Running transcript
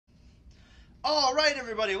Alright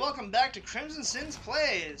everybody, welcome back to Crimson Sins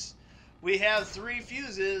Plays. We have 3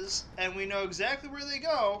 fuses, and we know exactly where they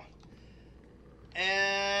go.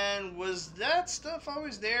 And was that stuff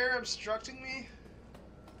always there obstructing me?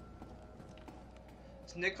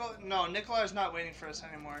 Is No, Nikolai's not waiting for us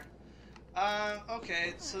anymore.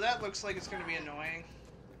 Okay, so that looks like it's going to be annoying.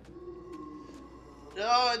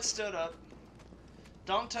 Oh, it stood up.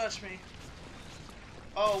 Don't touch me.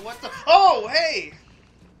 Oh, what the... Oh, hey!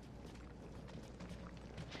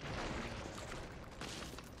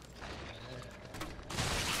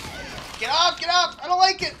 Get up! Get up! I don't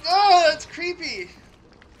like it! Oh, that's creepy!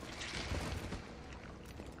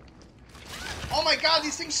 Oh my god,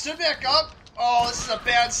 these things stood back up! Oh, this is a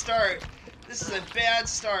bad start. This is a bad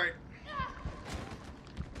start.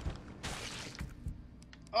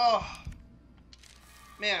 Oh.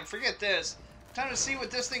 Man, forget this. Time to see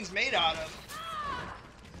what this thing's made out of.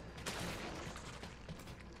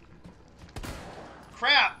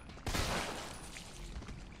 Crap!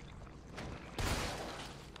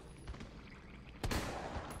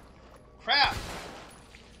 Crap!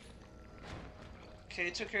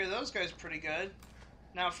 Okay, took care of those guys pretty good.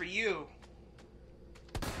 Now for you.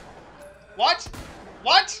 What?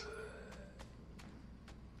 What?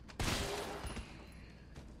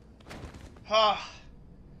 Ah.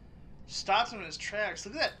 Stopped him in his tracks.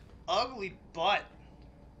 Look at that ugly butt.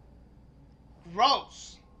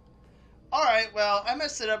 Gross. Alright, well, I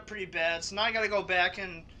messed it up pretty bad, so now I gotta go back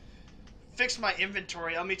and fix my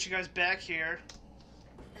inventory. I'll meet you guys back here.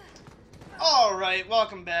 Alright,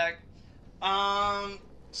 welcome back.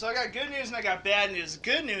 So I got good news and I got bad news.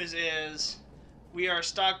 Good news is we are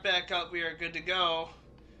stocked back up. We are good to go.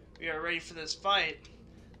 We are ready for this fight.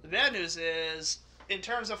 The bad news is, in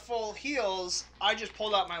terms of full heals, I just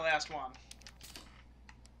pulled out my last one.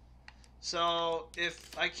 So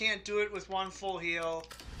if I can't do it with one full heal,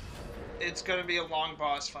 it's going to be a long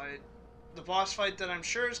boss fight. The boss fight that I'm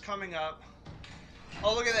sure is coming up.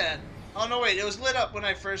 Oh, look at that. Oh, no, wait. It was lit up when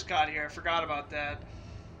I first got here. I forgot about that.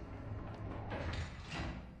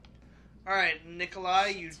 Alright, Nikolai,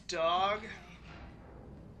 you dog.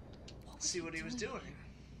 Let's see what he was doing.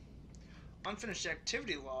 Unfinished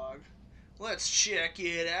activity log. Let's check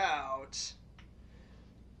it out.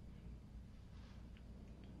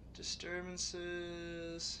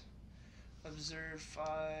 Disturbances. Observe 5.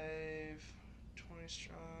 20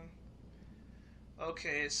 strong.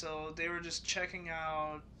 Okay, so they were just checking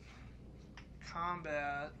out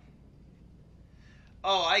combat.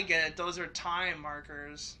 Oh, I get it. Those are time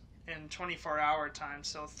markers in 24-hour time.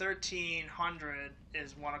 So 1300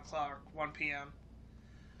 is 1 o'clock, 1 p.m.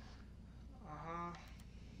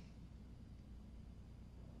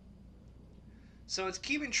 So it's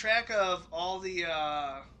keeping track of all the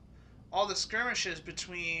skirmishes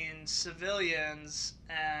between civilians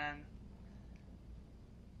and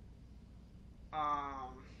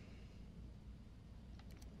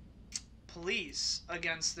police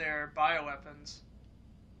against their bioweapons.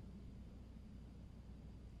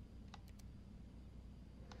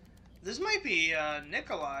 This might be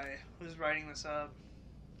Nikolai who's writing this up.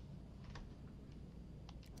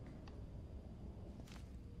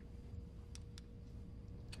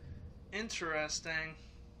 Interesting.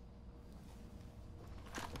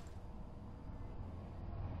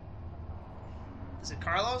 Is it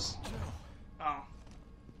Carlos? Oh.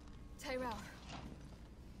 Tyrell.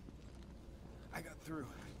 I got through.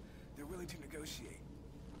 They're willing to negotiate.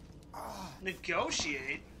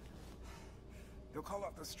 Negotiate? They'll call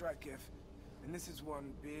off the strike if, and this is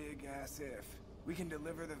one big-ass if, we can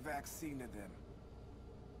deliver the vaccine to them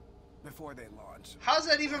before they launch. How's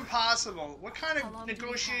that even possible? What kind of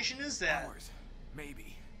negotiation is that? Hours,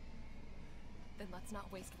 maybe. Then let's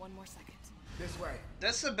not waste one more second. This way.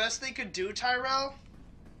 That's the best they could do, Tyrell?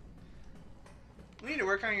 We need to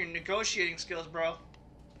work on your negotiating skills, bro.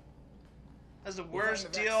 That's the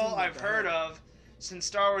worst deal I've heard of since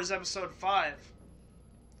Star Wars Episode 5.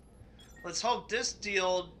 Let's hope this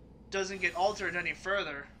deal doesn't get altered any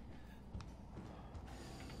further.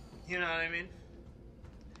 You know what I mean?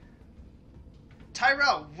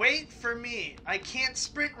 Tyrell, wait for me. I can't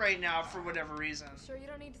sprint right now for whatever reason. Sure you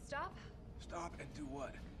don't need to stop? Stop and do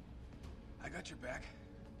what? I got your back.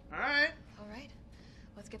 Alright. Alright.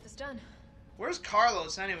 Let's get this done. Where's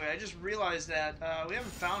Carlos anyway? I just realized that we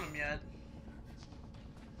haven't found him yet.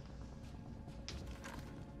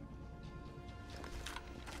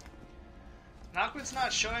 Knockwood's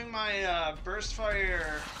not showing my burst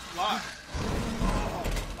fire lock.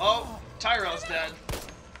 Oh, Tyrell's dead.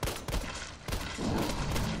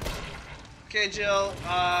 Okay, Jill.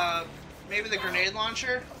 Maybe the grenade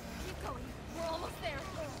launcher? Keep going. We're almost there.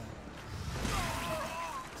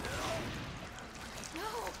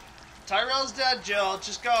 Tyrell's dead, Jill.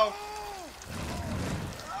 Just go.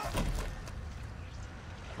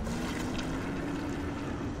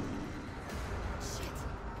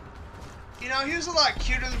 You know, he was a lot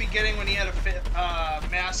cuter in the beginning when he had a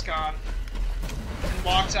mask on and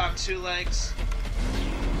walked on two legs.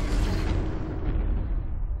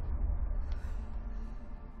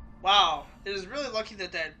 Wow, it is really lucky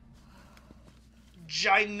that that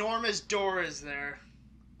ginormous door is there.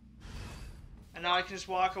 And now I can just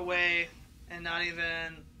walk away and not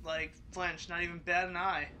even, like, flinch, not even bat an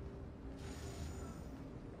eye.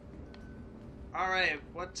 Alright,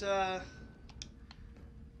 what's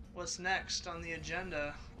next on the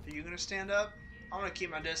agenda? Are you gonna stand up? I'm gonna keep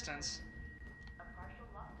my distance.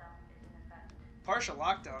 Partial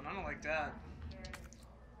lockdown? I don't like that.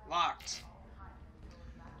 Locked.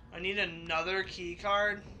 I need another key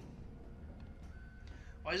card?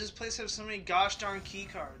 Why does this place have so many gosh darn key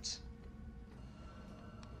cards?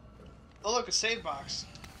 Oh look, a save box.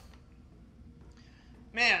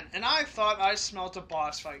 Man, and I thought I smelt a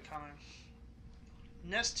boss fight coming.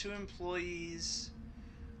 Nest 2 employees.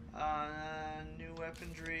 New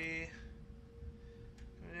weaponry.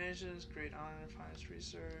 Combinations, great honor, finest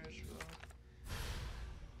research.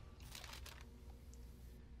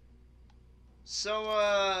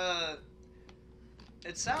 So,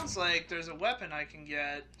 it sounds like there's a weapon I can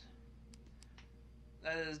get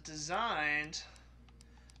that is designed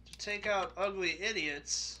to take out ugly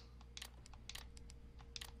idiots.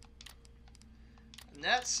 And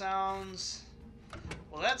that sounds,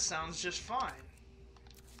 well, that sounds just fine.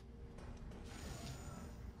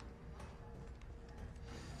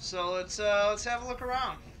 So let's have a look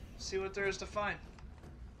around, see what there is to find.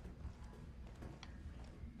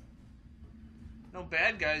 No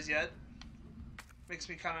bad guys yet. Makes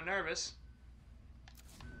me kind of nervous.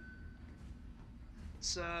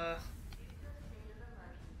 It's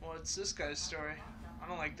what's this guy's story? I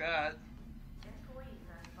don't like that.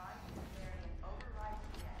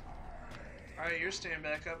 Alright, you're staying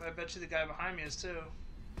back up. I bet you the guy behind me is too.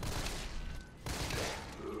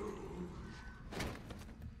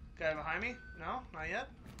 Guy behind me? No, not yet.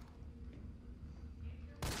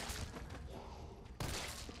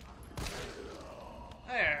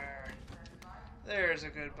 There. There's a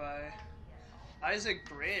goodbye. Isaac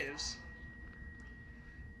Graves.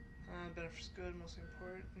 Benefits good, most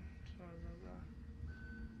important.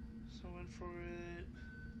 So went for it.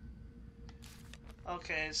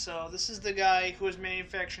 Okay, so this is the guy who was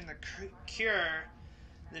manufacturing the cure.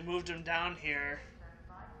 They moved him down here.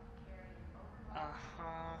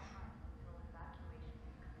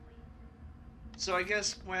 So I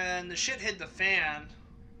guess when the shit hit the fan,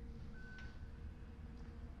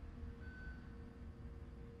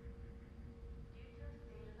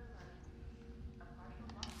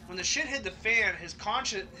 his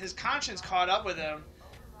conscience caught up with him,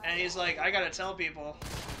 and he's like, I gotta tell people.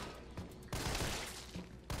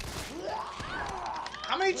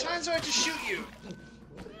 How many times do I have to shoot you?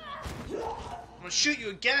 I'm gonna shoot you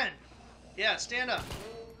again. Yeah, stand up.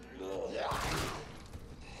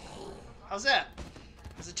 How's that?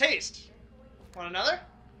 How's it taste? Want another?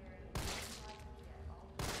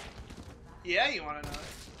 Yeah, you want another.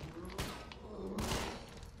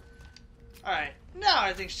 Alright, now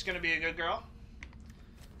I think she's gonna be a good girl.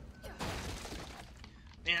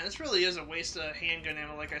 Man, this really is a waste of handgun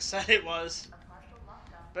ammo like I said it was.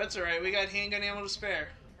 But that's alright, we got handgun ammo to spare.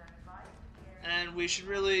 And we should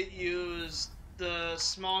really use the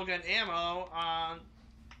small gun ammo on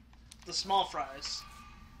the small fries.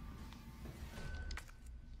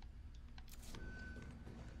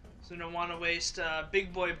 So we don't want to waste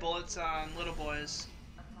big boy bullets on little boys.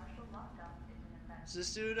 Does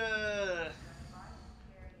this dude have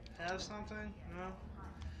something? No?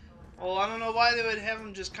 Well, I don't know why they would have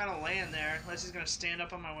him just kind of laying there, unless he's going to stand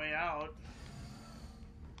up on my way out.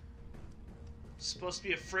 Supposed to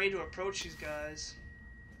be afraid to approach these guys.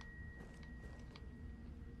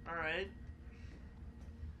 Alright.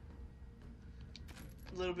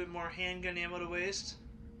 A little bit more handgun ammo to waste.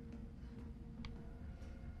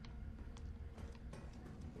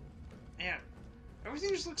 Man,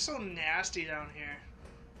 everything just looks so nasty down here.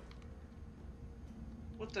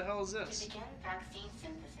 What the hell is this? To begin vaccine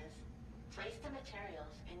synthesis, place the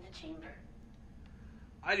materials in the chamber.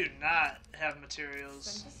 I do not have materials.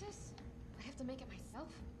 Synthesis? I have to make it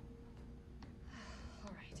myself?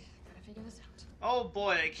 Alright, gotta figure this out. Oh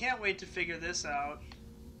boy, I can't wait to figure this out.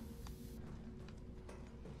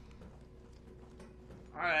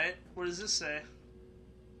 Alright, what does this say?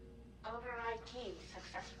 Override key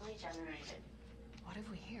successfully generated. What have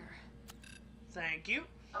we here? Thank you.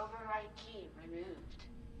 Override key removed.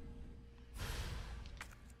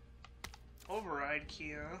 override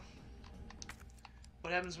key, huh?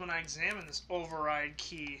 What happens when I examine this override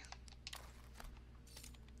key?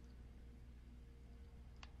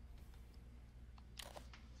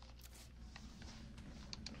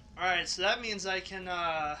 Alright, so that means I can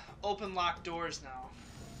open locked doors now.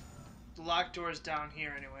 The locked door is down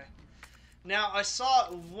here anyway. Now, I saw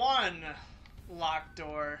one locked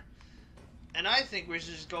door, and I think we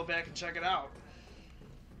should just go back and check it out.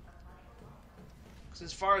 Because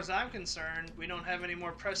as far as I'm concerned, we don't have any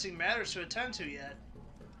more pressing matters to attend to yet.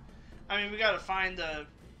 I mean, we gotta find the...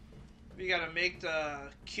 We gotta make the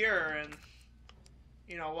cure and,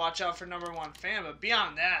 you know, watch out for #1 fan, but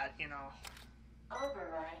beyond that, you know...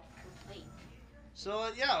 Override complete. So,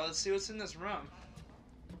 yeah, let's see what's in this room.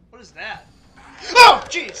 What is that? Oh,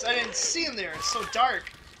 jeez! I didn't see him there. It's so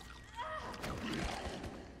dark.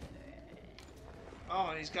 Oh,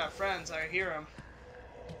 and he's got friends. I hear him.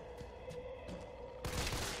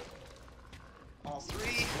 All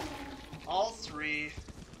three. All three.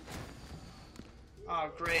 Oh,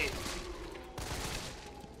 great.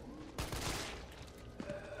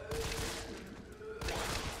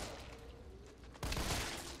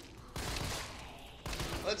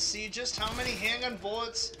 Let's see just how many handgun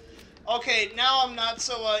bullets. Okay, now I'm not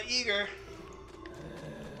so eager.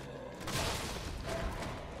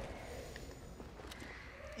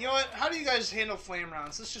 You know what? How do you guys handle flame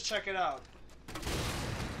rounds? Let's just check it out.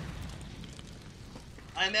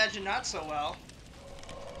 I imagine not so well.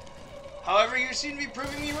 However, you seem to be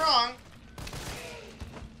proving me wrong.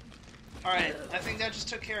 Alright, I think that just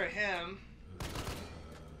took care of him.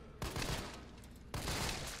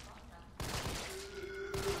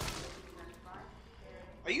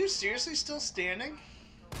 Are you seriously still standing?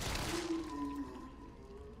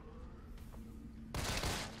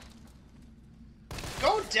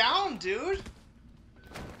 Go down, dude!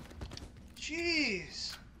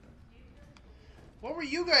 Jeez. What were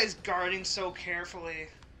you guys guarding so carefully?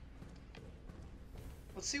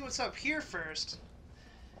 Let's see what's up here first.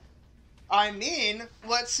 I mean,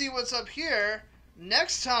 let's see what's up here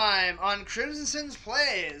next time on Crimson Sins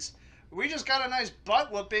Plays. We just got a nice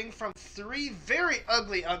butt whooping from 3 very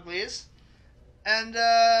ugly uglies. And,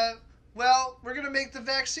 well, we're going to make the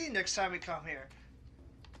vaccine next time we come here.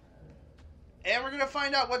 And we're going to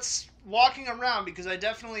find out what's walking around, because I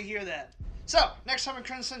definitely hear that. So, next time on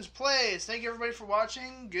Crimson Sins Plays, thank you everybody for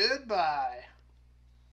watching. Goodbye.